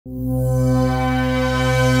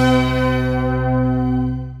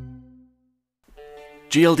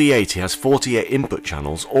GLD80 has 48 input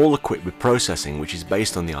channels, all equipped with processing which is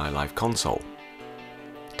based on the iLive console.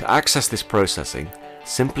 To access this processing,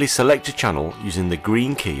 simply select a channel using the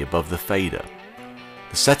green key above the fader.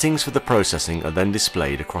 The settings for the processing are then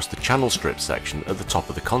displayed across the channel strip section at the top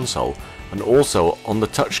of the console and also on the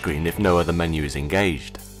touchscreen if no other menu is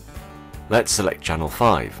engaged. Let's select channel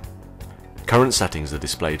 5. Current settings are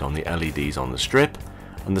displayed on the LEDs on the strip,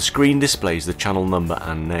 and the screen displays the channel number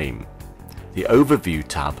and name. The Overview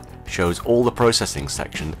tab shows all the processing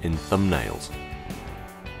section in thumbnails.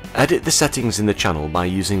 Edit the settings in the channel by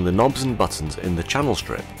using the knobs and buttons in the channel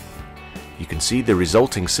strip. You can see the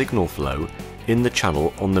resulting signal flow in the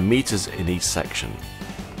channel on the meters in each section.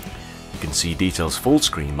 You can see details full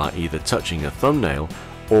screen by either touching a thumbnail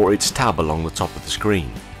or its tab along the top of the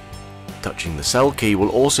screen. Touching the cell key will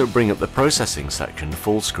also bring up the processing section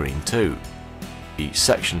full screen too. Each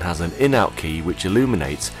section has an in-out key which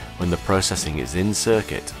illuminates when the processing is in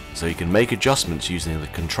circuit, so you can make adjustments using the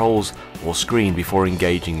controls or screen before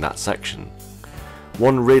engaging that section.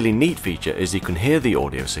 One really neat feature is you can hear the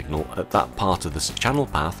audio signal at that part of the channel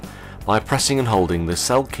path by pressing and holding the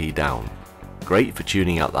cell key down. Great for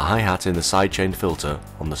tuning out the hi-hat in the sidechain filter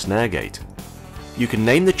on the snare gate. You can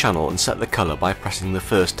name the channel and set the colour by pressing the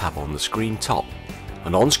first tab on the screen top.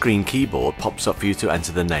 An on-screen keyboard pops up for you to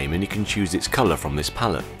enter the name and you can choose its colour from this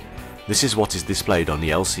palette. This is what is displayed on the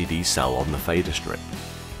LCD cell on the fader strip.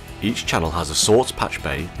 Each channel has a source patch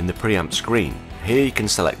bay in the preamp screen. Here you can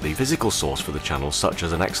select the physical source for the channel, such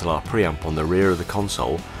as an XLR preamp on the rear of the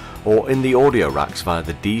console, or in the audio racks via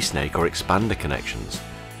the D-Snake or expander connections.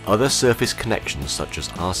 Other surface connections such as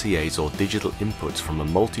RCAs or digital inputs from a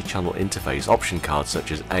multi-channel interface option card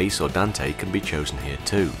such as ACE or Dante can be chosen here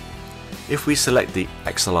too. If we select the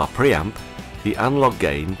XLR preamp, the analog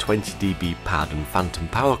gain, 20 dB pad and phantom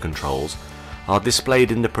power controls are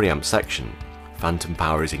displayed in the preamp section. Phantom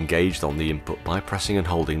power is engaged on the input by pressing and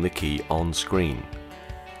holding the key on screen.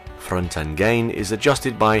 Front-end gain is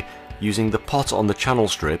adjusted by using the pot on the channel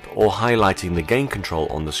strip or highlighting the gain control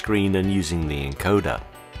on the screen and using the encoder.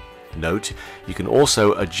 Note, you can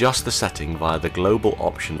also adjust the setting via the global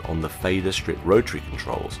option on the fader strip rotary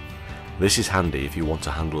controls. This is handy if you want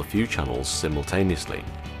to handle a few channels simultaneously.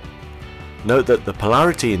 Note that the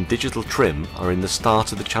polarity and digital trim are in the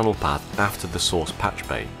start of the channel path after the source patch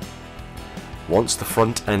bay. Once the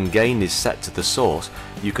front end gain is set to the source,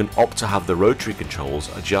 you can opt to have the rotary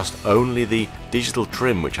controls adjust only the digital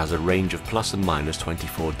trim, which has a range of plus and minus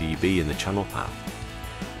 24 dB in the channel path.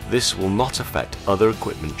 This will not affect other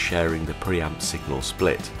equipment sharing the preamp signal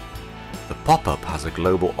split. The pop-up has a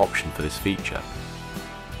global option for this feature.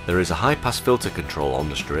 There is a high-pass filter control on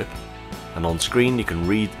the strip, and on screen you can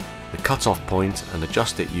read the cut-off point and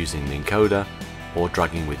adjust it using the encoder or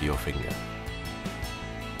dragging with your finger.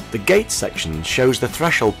 The gate section shows the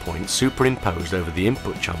threshold point superimposed over the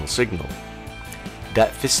input channel signal.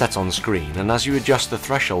 Depth is set on screen, and as you adjust the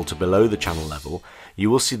threshold to below the channel level, you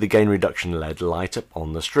will see the gain reduction LED light up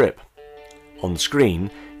on the strip. On screen,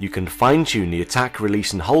 you can fine-tune the attack,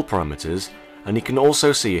 release and hold parameters, and you can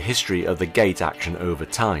also see a history of the gate action over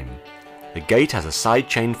time. The gate has a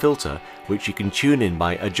sidechain filter which you can tune in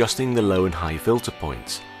by adjusting the low and high filter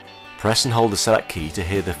points. Press and hold the select key to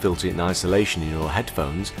hear the filter in isolation in your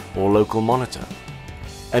headphones or local monitor.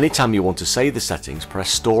 Anytime you want to save the settings,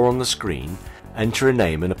 press store on the screen, enter a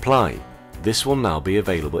name and apply. This will now be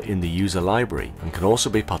available in the user library and can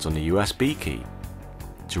also be put on the USB key.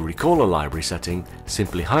 To recall a library setting,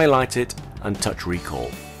 simply highlight it and touch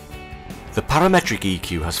recall. The Parametric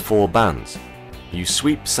EQ has 4 bands. You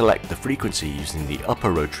sweep select the frequency using the upper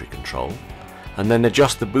rotary control, and then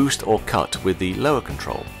adjust the boost or cut with the lower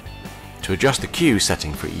control. To adjust the Q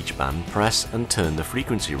setting for each band, press and turn the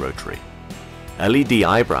frequency rotary. LED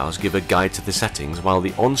eyebrows give a guide to the settings, while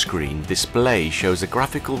the on-screen display shows a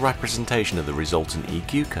graphical representation of the resultant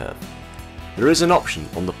EQ curve. There is an option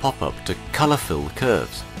on the pop-up to colour fill the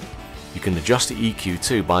curves. You can adjust the EQ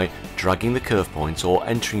too by dragging the curve points or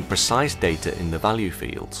entering precise data in the value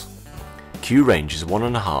fields. Q range is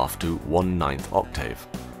 1.5 to 1/9 octave.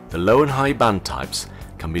 The low and high band types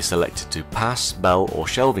can be selected to pass, bell or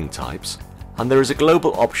shelving types, and there is a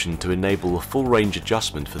global option to enable a full range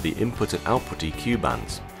adjustment for the input and output EQ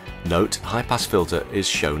bands. Note, high pass filter is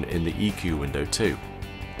shown in the EQ window too.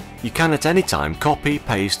 You can at any time copy,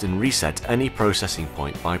 paste and reset any processing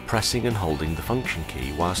point by pressing and holding the function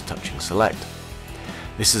key whilst touching select.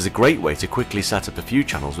 This is a great way to quickly set up a few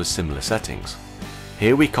channels with similar settings.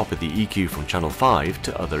 Here we copy the EQ from channel 5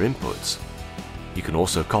 to other inputs. You can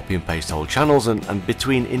also copy and paste whole channels and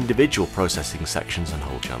between individual processing sections and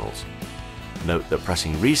whole channels. Note that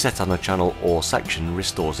pressing reset on a channel or section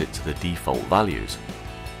restores it to the default values.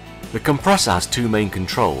 The compressor has two main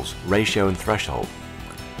controls, ratio and threshold.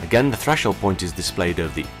 Again, the threshold point is displayed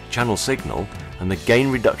over the channel signal, and the gain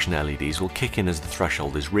reduction LEDs will kick in as the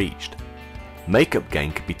threshold is reached. Makeup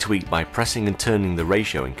gain can be tweaked by pressing and turning the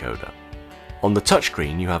ratio encoder. On the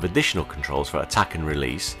touchscreen you have additional controls for attack and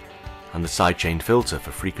release, and the sidechain filter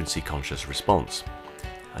for frequency conscious response.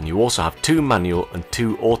 And you also have two manual and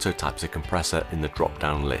two auto types of compressor in the drop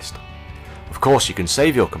down list. Of course, you can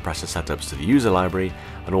save your compressor setups to the user library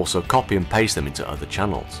and also copy and paste them into other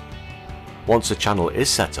channels. Once a channel is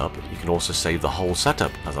set up, you can also save the whole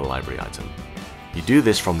setup as a library item. You do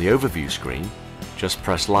this from the overview screen. Just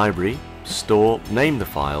press library, store, name the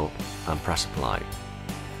file and press apply.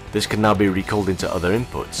 This can now be recalled into other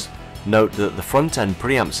inputs. Note that the front end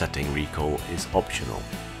preamp setting recall is optional.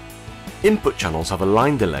 Input channels have a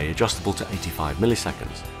line delay adjustable to 85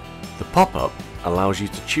 milliseconds. The pop-up allows you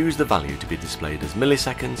to choose the value to be displayed as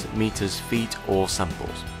milliseconds, meters, feet or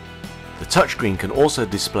samples. The touchscreen can also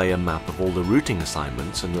display a map of all the routing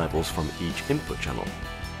assignments and levels from each input channel.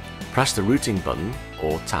 Press the routing button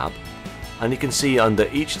or tab and you can see under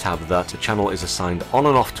each tab that a channel is assigned on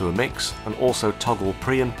and off to a mix, and also toggle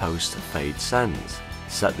pre and post fade sends.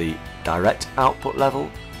 Set the direct output level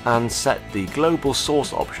and set the global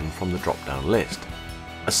source option from the drop down list.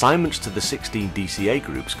 Assignments to the 16 DCA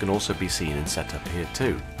groups can also be seen and set up here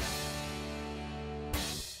too.